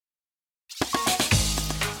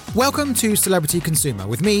Welcome to Celebrity Consumer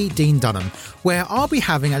with me, Dean Dunham, where I'll be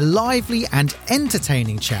having a lively and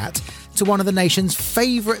entertaining chat to one of the nation's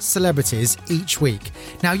favourite celebrities each week.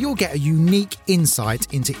 Now, you'll get a unique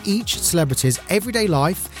insight into each celebrity's everyday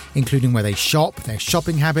life, including where they shop, their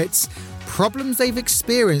shopping habits, problems they've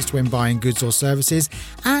experienced when buying goods or services,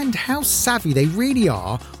 and how savvy they really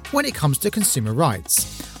are when it comes to consumer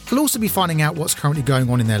rights. We'll also be finding out what's currently going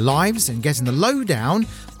on in their lives and getting the lowdown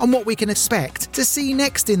on what we can expect to see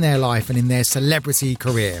next in their life and in their celebrity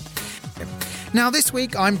career. Now, this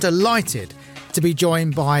week, I'm delighted to be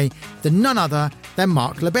joined by none other than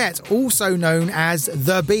Mark Labbett, also known as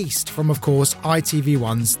The Beast from, of course,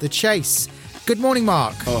 ITV1's The Chase. Good morning,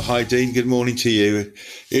 Mark. Oh, hi, Dean. Good morning to you.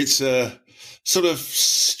 It's a sort of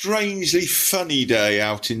strangely funny day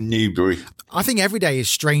out in Newbury. I think every day is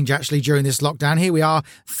strange, actually, during this lockdown. Here we are,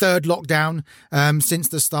 third lockdown since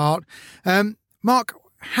the start. Mark,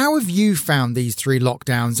 how have you found these three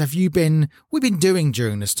lockdowns? We've been doing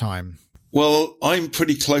during this time? Well, I'm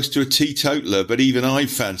pretty close to a teetotaler, but even I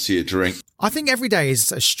fancy a drink. I think every day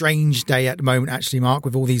is a strange day at the moment, actually, Mark,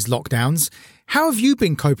 with all these lockdowns. How have you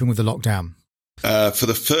been coping with the lockdown? For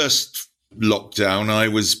the first lockdown, I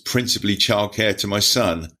was principally childcare to my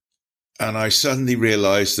son. And I suddenly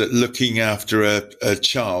realised that looking after a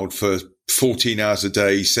child for 14 hours a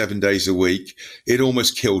day, 7 days a week, it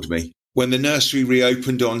almost killed me. When the nursery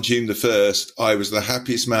reopened on June the 1st, I was the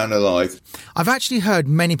happiest man alive. I've actually heard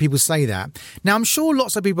many people say that. Now, I'm sure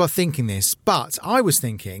lots of people are thinking this, but I was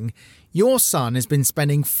thinking, your son has been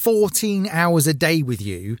spending 14 hours a day with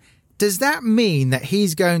you. Does that mean that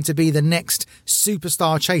he's going to be the next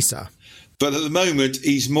superstar chaser? But at the moment,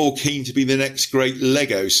 he's more keen to be the next great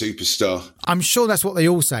Lego superstar. I'm sure that's what they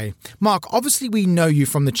all say. Mark, obviously we know you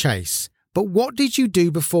from The Chase, but what did you do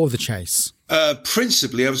before The Chase?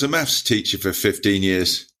 Principally, I was a maths teacher for 15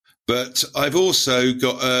 years. But I've also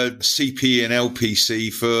got a CP and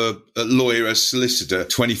LPC for a lawyer as solicitor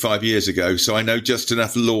 25 years ago, so I know just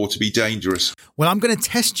enough law to be dangerous. Well, I'm going to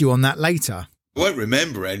test you on that later. I won't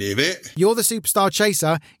remember any of it. You're the superstar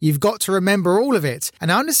chaser. You've got to remember all of it. And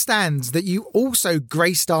I understand that you also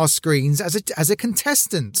graced our screens as a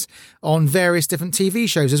contestant on various different TV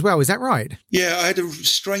shows as well. Is that right? Yeah, I had a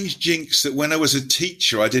strange jinx that when I was a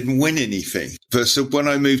teacher, I didn't win anything. So when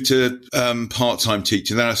I moved to part-time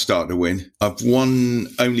teaching, then I started to win. I've won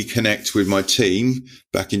Only Connect with my team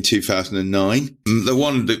back in 2009. The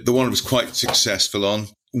one I was quite successful on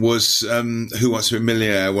was Who Wants to Be a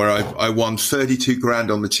Millionaire, where I won 32 grand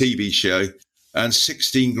on the TV show and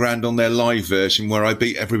 16 grand on their live version, where I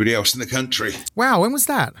beat everybody else in the country. Wow, when was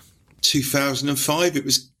that? 2005. It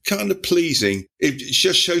was kind of pleasing. It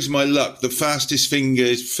just shows my luck. The fastest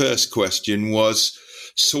fingers first question was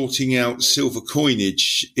sorting out silver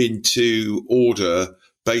coinage into order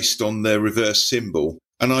based on their reverse symbol.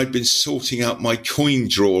 And I'd been sorting out my coin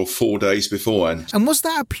drawer 4 days beforehand. And was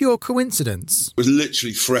that a pure coincidence? It was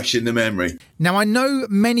literally fresh in the memory. Now, I know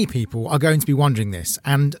many people are going to be wondering this,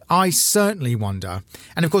 and I certainly wonder.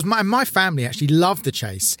 And of course, my family actually love The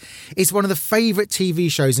Chase. It's one of the favourite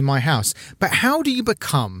TV shows in my house. But how do you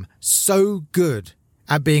become so good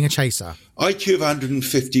at being a chaser? IQ of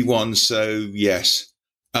 151, so yes.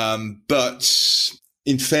 But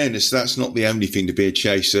in fairness, that's not the only thing to be a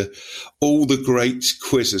chaser. All the great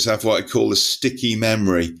quizzers have what I call a sticky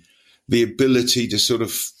memory, the ability to sort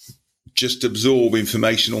of just absorb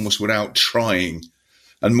information almost without trying,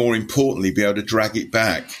 and more importantly, be able to drag it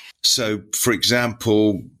back. So, for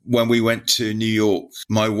example, when we went to New York,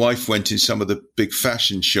 my wife went in some of the big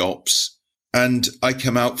fashion shops, and I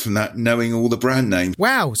come out from that knowing all the brand names.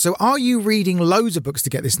 Wow, so are you reading loads of books to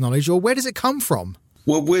get this knowledge, or where does it come from?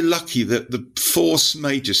 Well, we're lucky that the four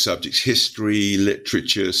major subjects, history,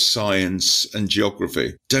 literature, science and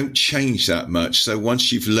geography, don't change that much. So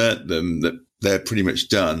once you've learnt them, that they're pretty much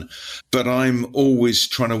done. But I'm always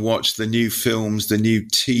trying to watch the new films, the new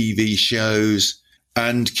TV shows,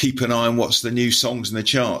 and keep an eye on what's the new songs in the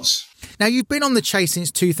charts. Now, you've been on The Chase since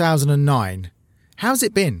 2009. How's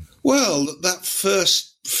it been? Well, that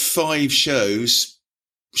first 5 shows,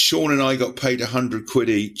 Sean and I got paid 100 quid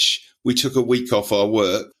each. We took a week off our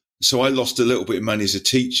work, so I lost a little bit of money as a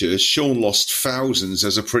teacher. Sean lost thousands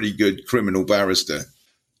as a pretty good criminal barrister,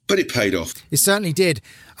 but it paid off. It certainly did.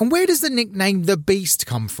 And where does the nickname The Beast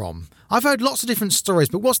come from? I've heard lots of different stories,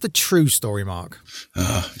 but what's the true story, Mark?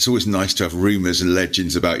 It's always nice to have rumours and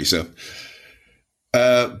legends about yourself.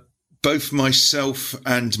 Both myself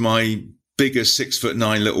and my bigger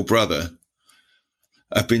 6'9" little brother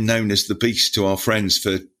have been known as the Beast to our friends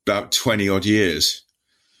for about 20 odd years.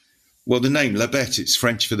 Well, the name Labbett, it's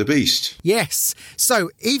French for the beast. Yes. So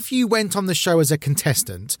if you went on the show as a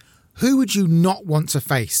contestant, who would you not want to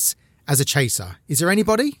face as a chaser? Is there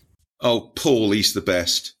anybody? Oh, Paul, he's the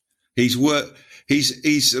best. He's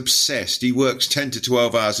obsessed. He works 10 to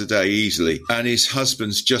 12 hours a day easily. And his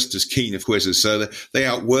husband's just as keen of quizzes, so they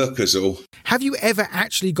outwork us all. Have you ever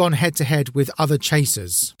actually gone head-to-head with other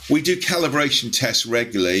chasers? We do calibration tests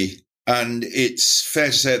regularly, and it's fair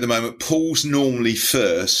to say at the moment, Paul's normally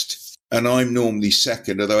first, and I'm normally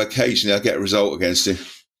second, although occasionally I get a result against him.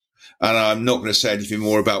 And I'm not going to say anything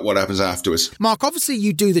more about what happens afterwards. Mark, obviously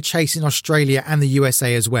you do the chase in Australia and the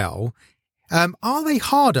USA as well. Are they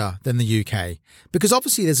harder than the UK? Because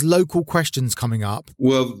obviously there's local questions coming up.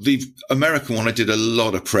 Well, the American one, I did a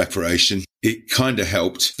lot of preparation. It kind of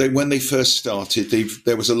helped. When they first started,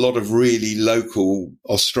 there was a lot of really local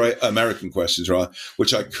American questions, right,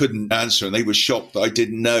 which I couldn't answer. And they were shocked that I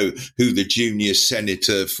didn't know who the junior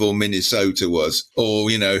senator for Minnesota was, or,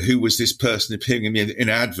 who was this person appearing in an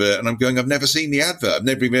advert. And I'm going, I've never seen the advert. I've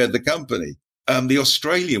never even heard the company. The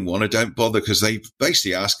Australian one, I don't bother because they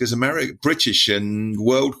basically ask us British and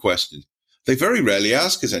world questions. They very rarely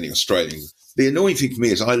ask us any Australian. The annoying thing for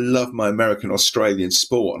me is I love my American-Australian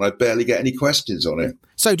sport and I barely get any questions on it.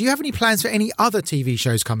 So do you have any plans for any other TV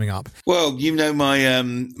shows coming up? Well,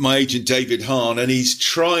 my agent David Hahn, and he's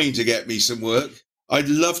trying to get me some work. I'd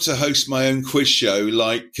love to host my own quiz show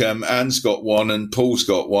like Anne's got one and Paul's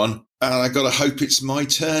got one. And I got to hope it's my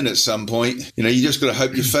turn at some point. You just got to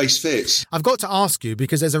hope your face fits. I've got to ask you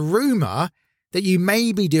because there's a rumour that you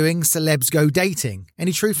may be doing Celebs Go Dating.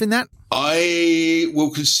 Any truth in that? I will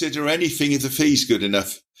consider anything if the fee's good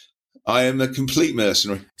enough. I am a complete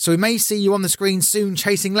mercenary. So we may see you on the screen soon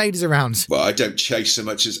chasing ladies around. Well, I don't chase so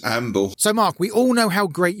much as amble. So, Mark, we all know how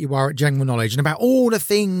great you are at general knowledge and about all the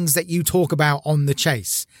things that you talk about on the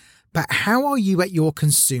chase. But how are you at your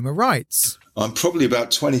consumer rights? I'm probably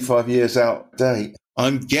about 25 years out of date.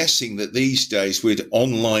 I'm guessing that these days with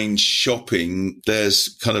online shopping,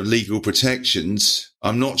 there's kind of legal protections.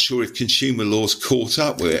 I'm not sure if consumer law's caught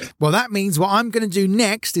up with it. Well, that means what I'm going to do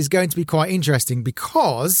next is going to be quite interesting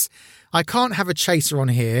because I can't have a chaser on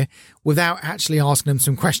here without actually asking them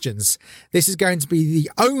some questions. This is going to be the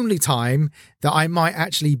only time that I might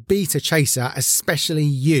actually beat a chaser, especially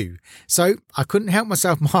you. So I couldn't help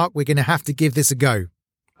myself, Mark. We're going to have to give this a go.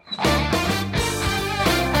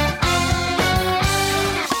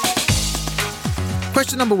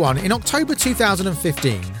 Question number 1. In October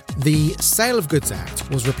 2015, the Sale of Goods Act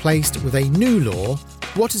was replaced with a new law.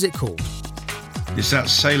 What is it called? Is that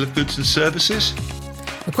Sale of Goods and Services?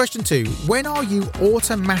 And question 2. When are you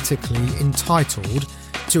automatically entitled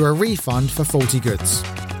to a refund for faulty goods?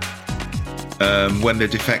 When they're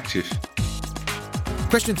defective.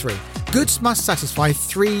 Question 3. Goods must satisfy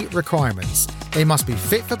 3 requirements. They must be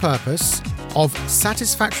fit for purpose, of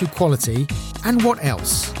satisfactory quality, and what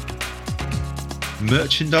else?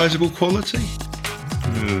 Merchandisable quality?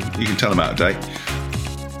 You can tell them out of date.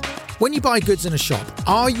 When you buy goods in a shop,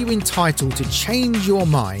 are you entitled to change your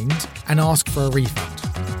mind and ask for a refund?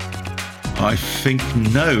 I think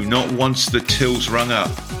no, not once the till's rung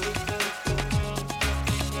up.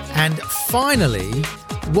 And finally,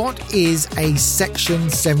 what is a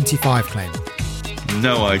Section 75 claim?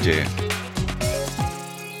 No idea.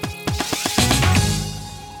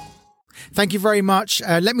 Thank you very much.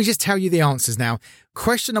 Let me just tell you the answers now.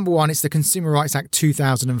 Question number 1, it's the Consumer Rights Act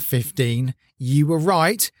 2015. You were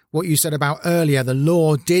right. What you said about earlier, the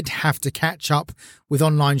law did have to catch up with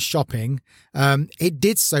online shopping. It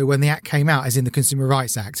did so when the Act came out, as in the Consumer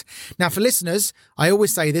Rights Act. Now, for listeners, I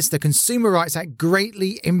always say this, the Consumer Rights Act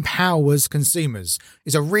greatly empowers consumers.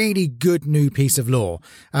 It's a really good new piece of law.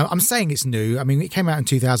 I'm saying it's new. I mean, it came out in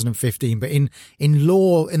 2015, but in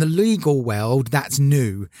law, in the legal world, that's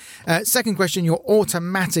new. Second question, you're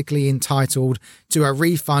automatically entitled to a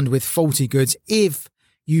refund with faulty goods if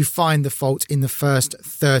you find the fault in the first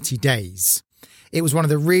 30 days. It was one of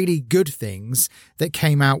the really good things that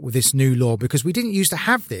came out with this new law because we didn't used to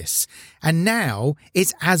have this. And now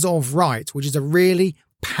it's as of right, which is a really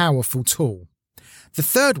powerful tool. The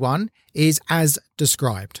third one is as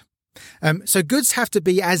described. So goods have to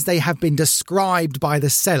be as they have been described by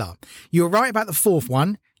the seller. You're right about the fourth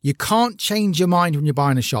one. You can't change your mind when you're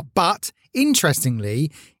buying a shop. But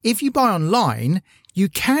interestingly, if you buy online, you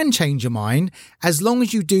can change your mind as long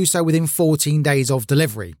as you do so within 14 days of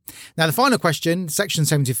delivery. Now, the final question, Section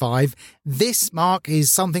 75, this, Mark, is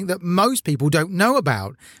something that most people don't know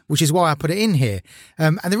about, which is why I put it in here.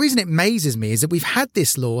 And the reason it amazes me is that we've had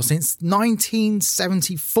this law since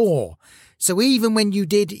 1974. So even when you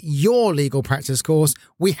did your legal practice course,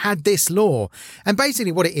 we had this law. And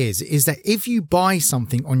basically what it is that if you buy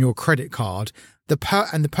something on your credit card, the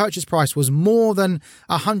purchase price was more than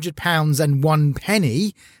 £100 and 1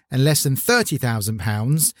 penny, and less than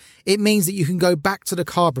 £30,000, it means that you can go back to the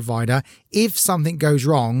card provider if something goes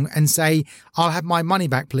wrong and say, I'll have my money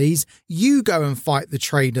back, please. You go and fight the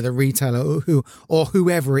trader, the retailer, or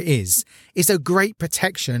whoever it is. It's a great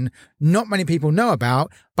protection not many people know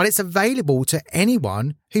about, but it's available to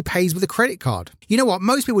anyone who pays with a credit card. You know what?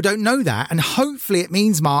 Most people don't know that. And hopefully it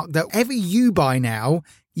means, Mark, that whatever you buy now,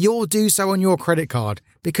 you'll do so on your credit card,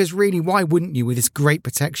 because really, why wouldn't you with this great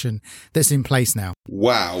protection that's in place now?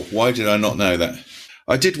 Wow. Why did I not know that?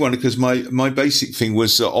 I did wonder, because my basic thing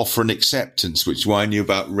was offer and acceptance, which is why I knew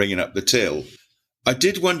about ringing up the till. I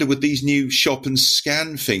did wonder, with these new shop and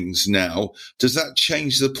scan things now, does that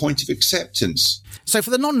change the point of acceptance? So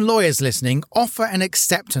for the non-lawyers listening, offer and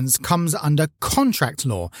acceptance comes under contract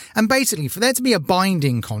law. And basically, for there to be a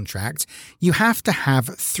binding contract, you have to have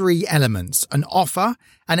three elements: an offer,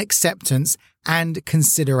 an acceptance, and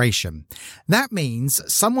consideration. That means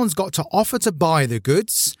someone's got to offer to buy the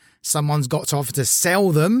goods, someone's got to offer to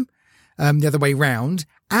sell them, the other way round,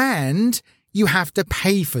 and you have to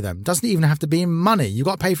pay for them. Doesn't even have to be in money. You've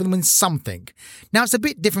got to pay for them in something. Now, it's a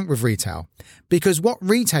bit different with retail, because what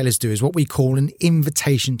retailers do is what we call an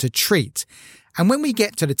invitation to treat. And when we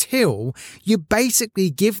get to the till, you basically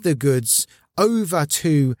give the goods over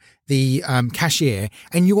to the cashier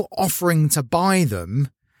and you're offering to buy them.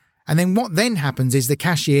 And then what then happens is the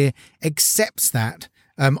cashier accepts that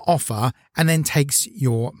offer and then takes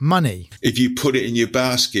your money. If you put it in your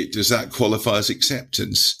basket, does that qualify as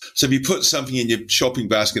acceptance? So if you put something in your shopping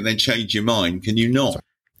basket and then change your mind, can you not?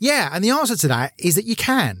 Yeah, and the answer to that is that you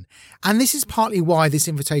can. And this is partly why this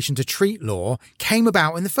invitation to treat law came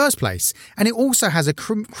about in the first place. And it also has a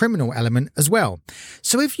criminal element as well.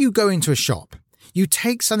 So if you go into a shop, you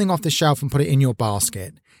take something off the shelf and put it in your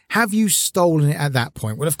basket, have you stolen it at that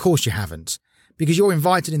point? Well, of course you haven't, because you're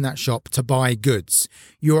invited in that shop to buy goods.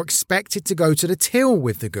 You're expected to go to the till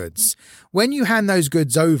with the goods. When you hand those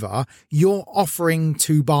goods over, you're offering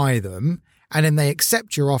to buy them, and then they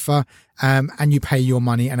accept your offer and you pay your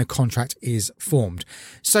money and a contract is formed.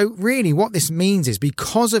 So really what this means is,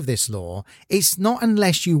 because of this law, it's not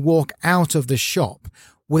unless you walk out of the shop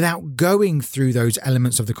without going through those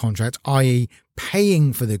elements of the contract, i.e.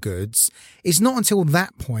 paying for the goods, it's not until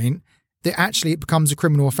that point that actually it becomes a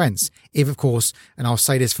criminal offence. If, of course, and I'll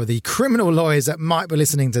say this for the criminal lawyers that might be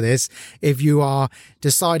listening to this, if you are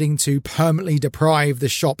deciding to permanently deprive the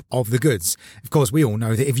shop of the goods. Of course, we all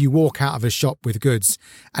know that if you walk out of a shop with goods,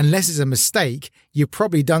 unless it's a mistake, you've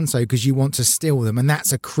probably done so because you want to steal them, and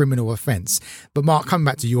that's a criminal offence. But Mark, coming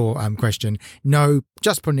back to your question, no,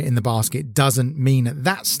 just putting it in the basket doesn't mean at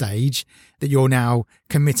that stage that you're now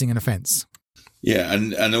committing an offence. Yeah,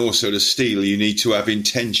 and also to steal, you need to have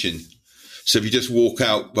intention. So if you just walk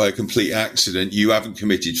out by a complete accident, you haven't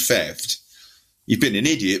committed theft. You've been an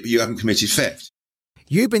idiot, but you haven't committed theft.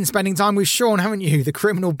 You've been spending time with Sean, haven't you? The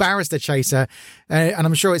criminal barrister chaser. And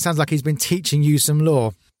I'm sure it sounds like he's been teaching you some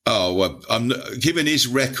law. Oh, well, given his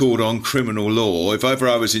record on criminal law, if ever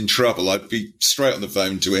I was in trouble, I'd be straight on the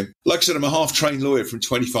phone to him. Like I said, I'm a half-trained lawyer from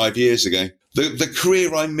 25 years ago. The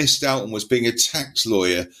career I missed out on was being a tax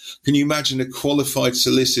lawyer. Can you imagine a qualified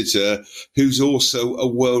solicitor who's also a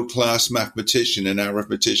world-class mathematician and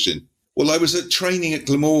arithmetician? Well, I was at training at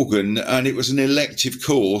Glamorgan and it was an elective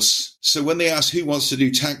course. So when they asked who wants to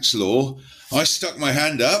do tax law, I stuck my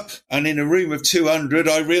hand up, and in a room of 200,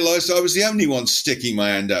 I realised I was the only one sticking my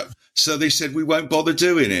hand up. So they said, we won't bother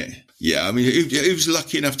doing it. Yeah, I mean, who's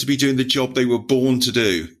lucky enough to be doing the job they were born to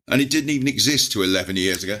do? And it didn't even exist to 11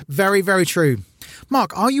 years ago. Very, very true.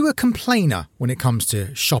 Mark, are you a complainer when it comes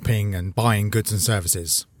to shopping and buying goods and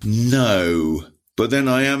services? No. But then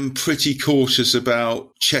I am pretty cautious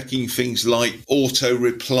about checking things like auto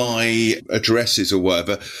reply addresses or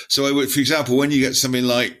whatever. So I would, for example, when you get something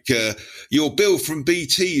like your bill from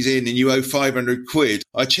BT's in and you owe 500 quid,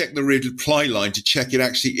 I check the reply line to check it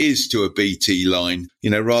actually is to a BT line,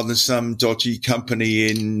 rather than some dodgy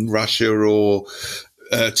company in Russia or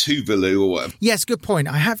Tuvalu or whatever. Yes, good point.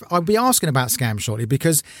 I'll be asking about scams shortly,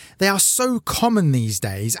 because they are so common these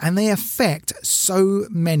days and they affect so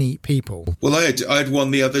many people. Well, I had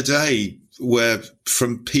one the other day where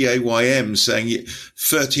from PAYM saying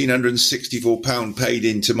 £1,364 paid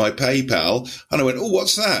into my PayPal, and I went, oh,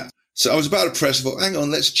 what's that? So I was about to press, I thought, hang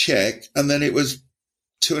on, let's check, and then it was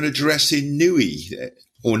to an address in Nui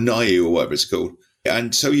or Niu or whatever it's called.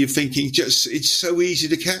 And so you're thinking, it's so easy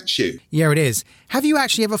to catch you. Yeah, it is. Have you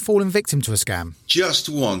actually ever fallen victim to a scam? Just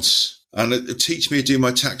once. And it teach me to do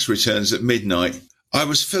my tax returns at midnight. I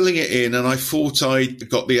was filling it in and I thought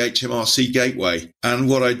I'd got the HMRC gateway. And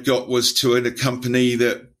what I'd got was to a company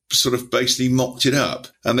that sort of basically mocked it up,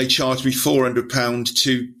 and they charged me £400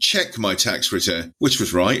 to check my tax return, which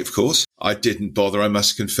was right, of course. I didn't bother, I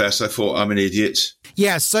must confess. I thought I'm an idiot.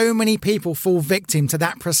 Yeah, so many people fall victim to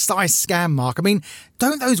that precise scam, Mark. I mean,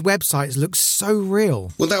 don't those websites look so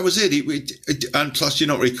real? Well, that was it. And plus, you're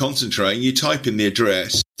not really concentrating. You type in the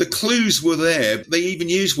address. The clues were there. They even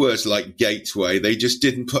used words like gateway. They just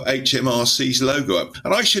didn't put HMRC's logo up.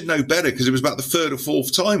 And I should know better because it was about the third or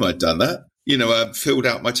fourth time I'd done that. Filled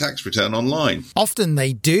out my tax return online. Often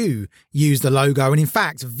they do use the logo, and in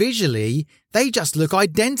fact, visually, they just look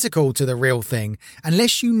identical to the real thing,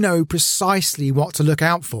 unless you know precisely what to look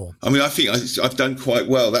out for. I mean, I think I've done quite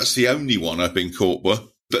well. That's the only one I've been caught with.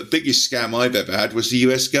 But the biggest scam I've ever had was the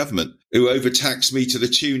US government, who overtaxed me to the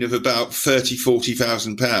tune of about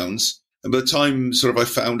 £30,000-40,000. And by the time I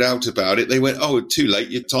found out about it, they went, oh, too late,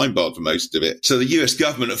 you're time barred for most of it. So the US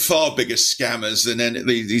government are far bigger scammers than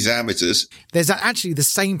these amateurs. There's actually the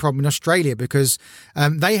same problem in Australia because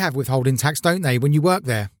they have withholding tax, don't they, when you work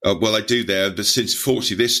there? Well, I do there, but since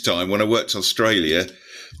 40 this time, when I worked in Australia,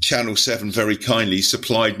 Channel 7 very kindly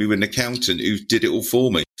supplied me with an accountant who did it all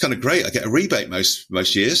for me. It's kind of great. I get a rebate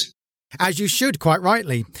most years. As you should, quite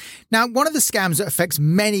rightly. Now, one of the scams that affects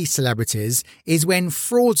many celebrities is when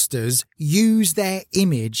fraudsters use their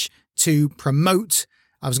image to promote,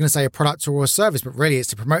 I was going to say a product or a service, but really it's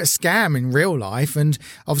to promote a scam in real life. And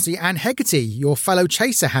obviously Anne Hegarty, your fellow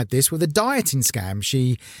chaser, had this with a dieting scam.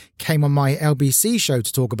 She came on my LBC show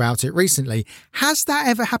to talk about it recently. Has that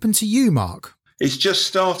ever happened to you, Mark? It's just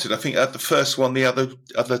started. I think I had the first one the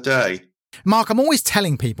other day. Mark, I'm always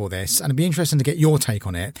telling people this, and it'd be interesting to get your take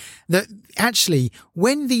on it, that actually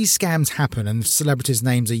when these scams happen and celebrities'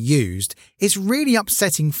 names are used, it's really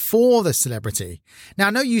upsetting for the celebrity. Now,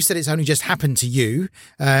 I know you said it's only just happened to you,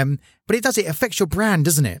 but it affects your brand,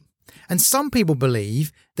 doesn't it? And some people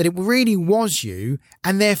believe that it really was you,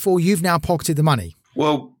 and therefore you've now pocketed the money.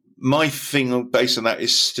 Well, my thing based on that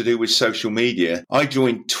is to do with social media. I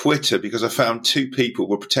joined Twitter because I found two people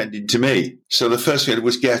were pretending to me. So the first thing I did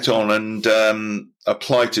was get on and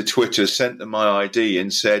apply to Twitter, sent them my ID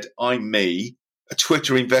and said, I'm me.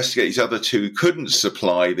 Twitter investigated these other two who couldn't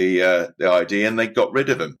supply the ID and they got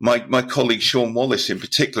rid of them. My colleague Sean Wallace in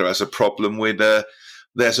particular has a problem with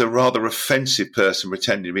there's a rather offensive person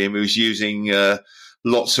pretending to be him who's using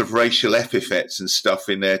lots of racial epithets and stuff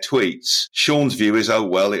in their tweets. Sean's view is,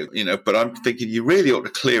 but I'm thinking you really ought to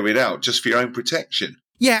clear it out just for your own protection.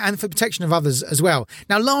 Yeah, and for protection of others as well.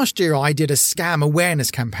 Now, last year I did a scam awareness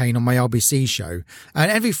campaign on my LBC show, and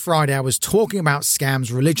every Friday I was talking about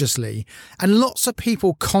scams religiously, and lots of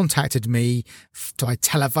people contacted me by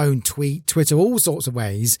telephone, tweet, Twitter, all sorts of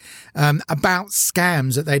ways about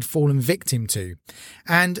scams that they'd fallen victim to.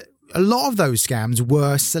 And a lot of those scams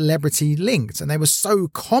were celebrity linked, and they were so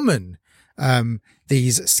common,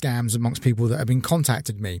 these scams amongst people that have been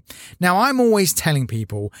contacted me. Now, I'm always telling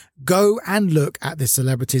people, go and look at the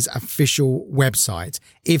celebrity's official website,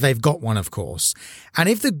 if they've got one, of course. And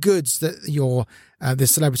if the goods that the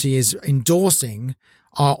celebrity is endorsing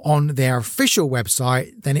are on their official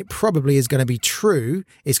website, then it probably is going to be true.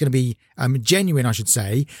 It's going to be genuine, I should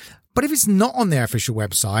say. But if it's not on their official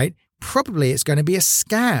website, probably it's going to be a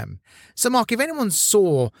scam. So, Mark, if anyone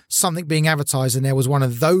saw something being advertised and there was one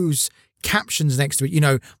of those captions next to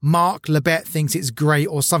it, Mark Labbett thinks it's great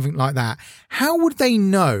or something like that, how would they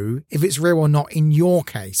know if it's real or not in your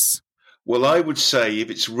case? Well, I would say if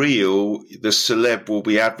it's real, the celeb will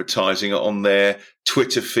be advertising it on their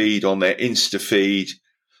Twitter feed, on their Insta feed,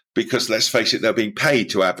 because let's face it, they're being paid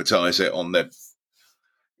to advertise it on them.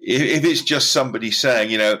 If it's just somebody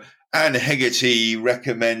saying, Anne Hegarty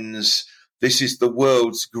recommends this is the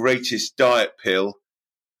world's greatest diet pill,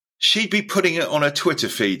 she'd be putting it on her Twitter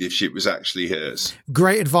feed if it was actually hers.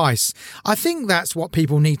 Great advice. I think that's what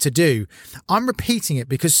people need to do. I'm repeating it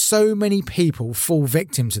because so many people fall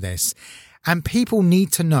victim to this, and people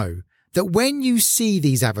need to know that when you see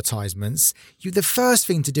these advertisements, the first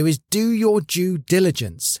thing to do is do your due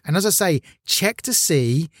diligence. And as I say, check to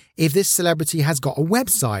see if this celebrity has got a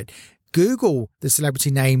website. Google the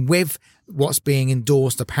celebrity name with what's being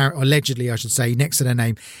endorsed, allegedly, I should say, next to their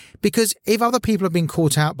name. Because if other people have been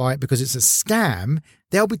caught out by it because it's a scam,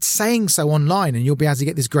 they'll be saying so online and you'll be able to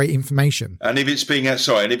get this great information. And if it's being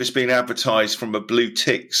advertised from a blue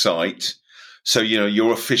tick site, so,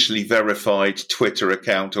 your officially verified Twitter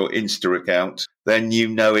account or Insta account, then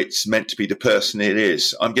it's meant to be the person it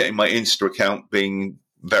is. I'm getting my Insta account being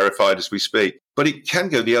verified as we speak. But it can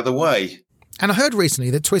go the other way. And I heard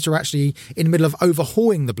recently that Twitter are actually in the middle of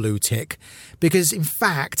overhauling the blue tick because, in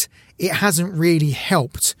fact, it hasn't really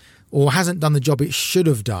helped or hasn't done the job it should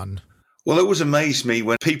have done. Well, it always amazed me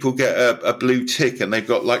when people get a blue tick and they've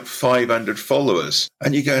got like 500 followers.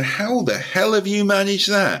 And you're going, how the hell have you managed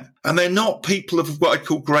that? And they're not people of what I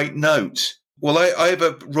call great note. Well, I have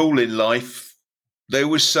a rule in life. They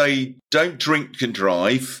always say, don't drink and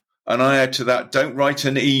drive. And I add to that, don't write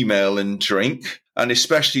an email and drink. And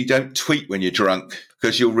especially don't tweet when you're drunk,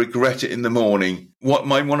 because you'll regret it in the morning.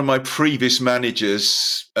 One of my previous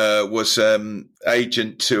managers was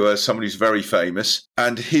agent to someone who's very famous.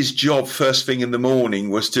 And his job first thing in the morning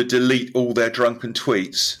was to delete all their drunken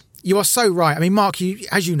tweets. You are so right. I mean, Mark,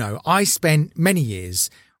 as you know, I spent many years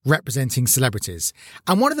representing celebrities.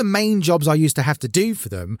 And one of the main jobs I used to have to do for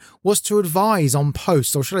them was to advise on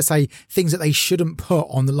posts, or should I say things that they shouldn't put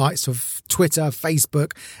on the likes of Twitter,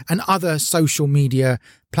 Facebook and other social media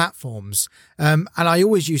platforms. And I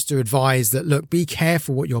always used to advise that, look, be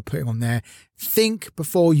careful what you're putting on there. Think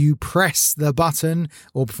before you press the button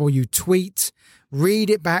or before you tweet. Read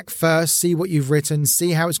it back first, see what you've written,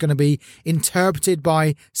 see how it's going to be interpreted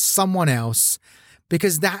by someone else,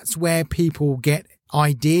 because that's where people get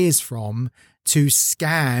ideas from to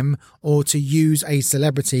scam or to use a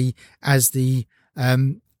celebrity as the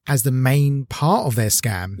main part of their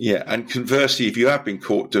scam. Yeah, and conversely, if you have been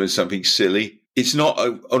caught doing something silly, it's not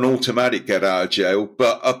an automatic get out of jail,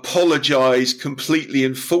 but apologise completely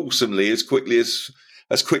and fulsomely as quickly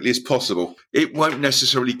as possible. It won't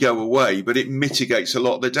necessarily go away, but it mitigates a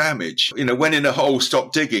lot of the damage. You know, when in a hole,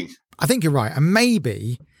 stop digging. I think you're right. And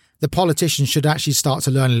maybe the politicians should actually start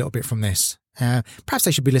to learn a little bit from this. Perhaps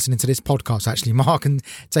they should be listening to this podcast, actually, Mark, and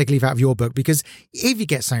take a leaf out of your book, because if you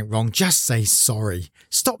get something wrong, just say sorry.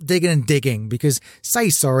 Stop digging and digging, because say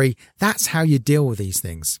sorry. That's how you deal with these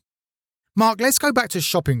things. Mark, let's go back to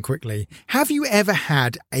shopping quickly. Have you ever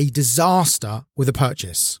had a disaster with a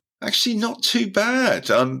purchase? Actually, not too bad.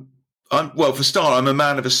 Well, for start, I'm a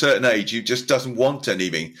man of a certain age who just doesn't want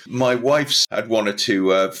anything. My wife's had one or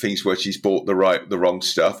two things where she's bought the wrong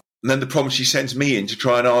stuff. And then the problem, she sends me in to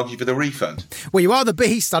try and argue for the refund. Well, you are the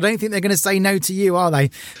beast. I don't think they're going to say no to you, are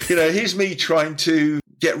they? You know, here's me trying to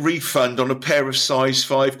get refund on a pair of size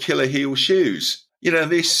 5 killer heel shoes. You know,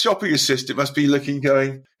 this shopping assistant must be looking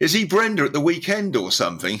going, is he Brenda at the weekend or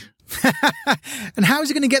something? And how is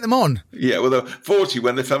he going to get them on? Yeah, well, fortunately,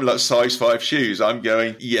 when they found like size 5 shoes, I'm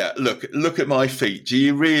going, yeah, look at my feet. Do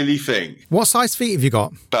you really think? What size feet have you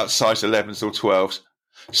got? About size 11s or 12s.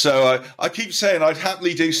 So I keep saying I'd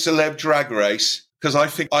happily do celeb drag race, because I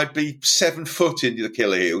think I'd be 7 foot into the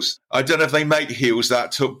killer heels. I don't know if they make heels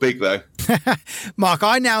that big, though. Mark,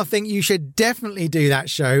 I now think you should definitely do that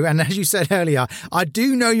show. And as you said earlier, I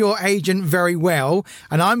do know your agent very well,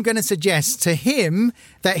 and I'm going to suggest to him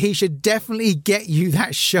that he should definitely get you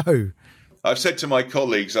that show. I've said to my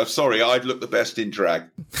colleagues, I'm sorry, I'd look the best in drag.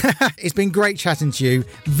 It's been great chatting to you.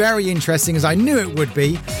 Very interesting, as I knew it would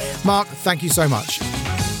be. Mark, thank you so much.